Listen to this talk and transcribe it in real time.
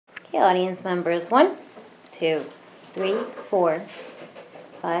Okay, audience members, 1, 2, 3, 4,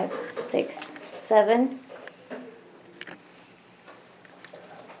 5, 6, 7.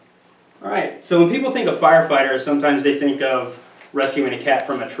 All right, so when people think of firefighters, sometimes they think of rescuing a cat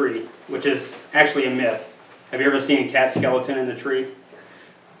from a tree, which is actually a myth. Have you ever seen a cat skeleton in a tree?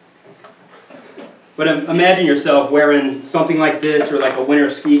 But imagine yourself wearing something like this, or like a winter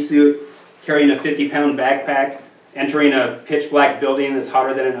ski suit, carrying a 50-pound backpack, entering a pitch-black building that's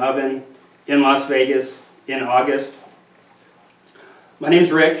hotter than an oven in Las Vegas in August. My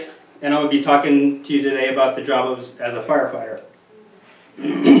name's Rick, and I'm going to be talking to you today about the job as a firefighter.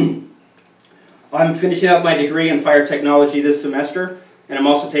 I'm finishing up my degree in fire technology this semester, and I'm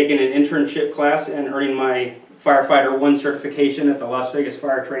also taking an internship class and earning my Firefighter 1 certification at the Las Vegas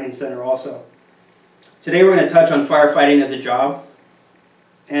Fire Training Center also. Today we're going to touch on firefighting as a job,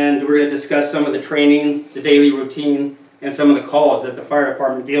 and we're going to discuss some of the training, the daily routine, and some of the calls that the fire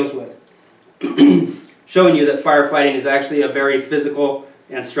department deals with, showing you that firefighting is actually a very physical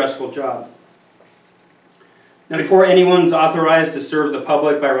and stressful job. Now, before anyone's authorized to serve the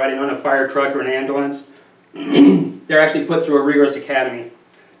public by riding on a fire truck or an ambulance, they're actually put through a rigorous academy.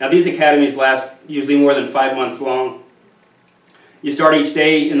 Now, these academies last usually more than 5 months long. You start each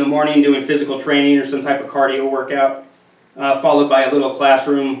day in the morning doing physical training or some type of cardio workout, followed by a little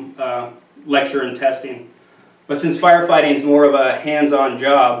classroom lecture and testing. But since firefighting is more of a hands-on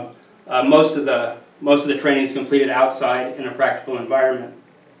job, most of the training is completed outside in a practical environment.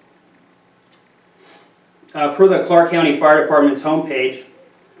 Per the Clark County Fire Department's homepage,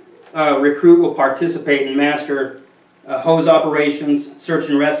 a recruit will participate and master hose operations, search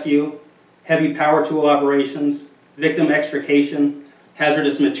and rescue, heavy power tool operations, victim extrication,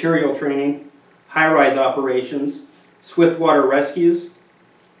 hazardous material training, high-rise operations, swift water rescues,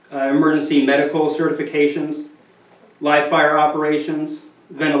 emergency medical certifications, live fire operations,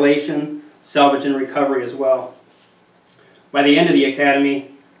 ventilation, salvage and recovery as well. By the end of the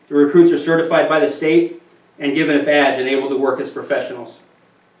academy, the recruits are certified by the state and given a badge and able to work as professionals.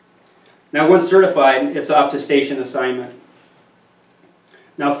 Now, once certified, it's off to station assignment.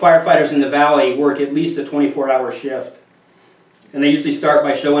 Now, firefighters in the valley work at least a 24-hour shift, and they usually start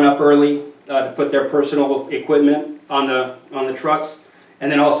by showing up early to put their personal equipment on the trucks,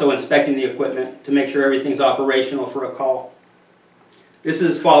 and then also inspecting the equipment to make sure everything's operational for a call. This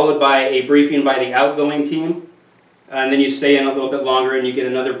is followed by a briefing by the outgoing team, and then you stay in a little bit longer and you get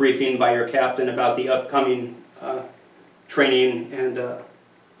another briefing by your captain about the upcoming training and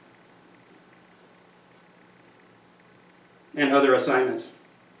other assignments.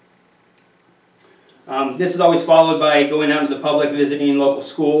 This is always followed by going out to the public, visiting local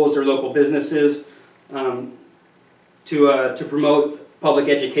schools or local businesses to promote public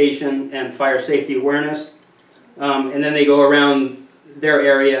education and fire safety awareness. And then they go around their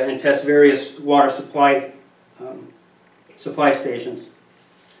area and test various water supply stations.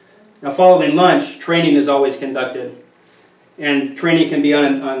 Now, following lunch, training is always conducted. And training can be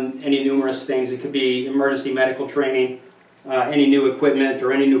on any numerous things. It could be emergency medical training, any new equipment,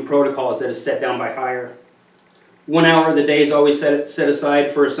 or any new protocols that is set down by hire. 1 hour of the day is always set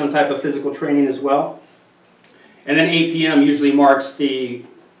aside for some type of physical training as well. And then 8 p.m. usually marks the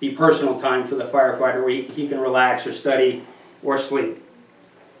personal time for the firefighter, where he can relax or study or sleep.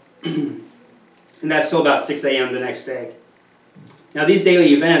 And that's till about 6 a.m. the next day. Now, these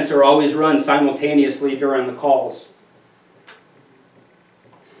daily events are always run simultaneously during the calls.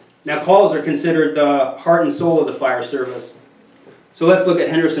 Now, calls are considered the heart and soul of the fire service. So let's look at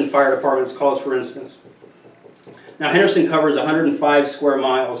Henderson Fire Department's calls, for instance. Now, Henderson covers 105 square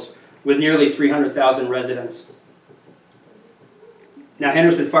miles with nearly 300,000 residents. Now,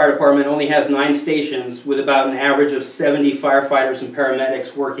 Henderson Fire Department only has 9 stations with about an average of 70 firefighters and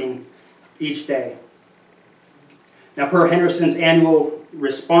paramedics working each day. Now, per Henderson's annual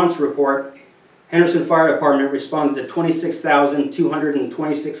response report, Henderson Fire Department responded to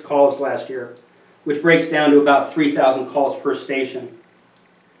 26,226 calls last year, which breaks down to about 3,000 calls per station.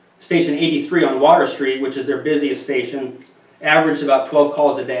 Station 83 on Water Street, which is their busiest station, averaged about 12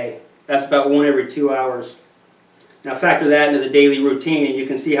 calls a day. That's about 1 every 2 hours. Now, factor that into the daily routine, and you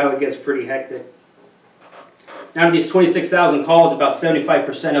can see how it gets pretty hectic. Now, of these 26,000 calls, about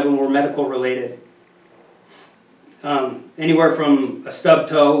 75% of them were medical related. Anywhere from a stub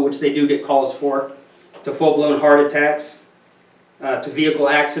toe, which they do get calls for, to full-blown heart attacks, to vehicle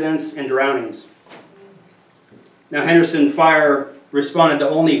accidents and drownings. Now, Henderson Fire responded to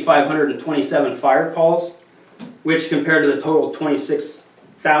only 527 fire calls, which compared to the total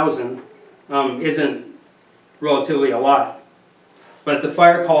 26,000 isn't relatively a lot. But the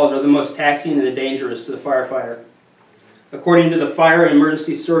fire calls are the most taxing and the dangerous to the firefighter. According to the Fire and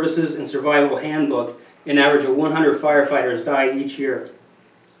Emergency Services and Survival Handbook, an average of 100 firefighters die each year.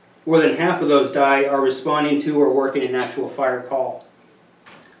 More than half of those die are responding to or working an actual fire call.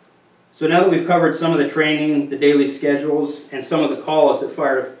 So now that we've covered some of the training, the daily schedules, and some of the calls that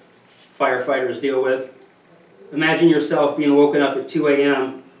firefighters deal with, imagine yourself being woken up at 2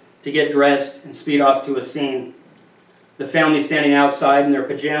 a.m. to get dressed and speed off to a scene. The family standing outside in their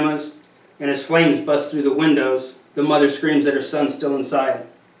pajamas, and as flames bust through the windows, the mother screams that her son's still inside.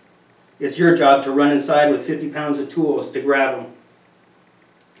 It's your job to run inside with 50 pounds of tools to grab him.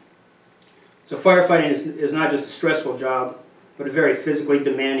 So firefighting is not just a stressful job, but a very physically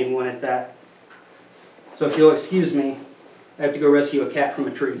demanding one at that. So if you'll excuse me, I have to go rescue a cat from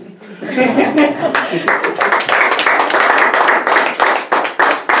a tree.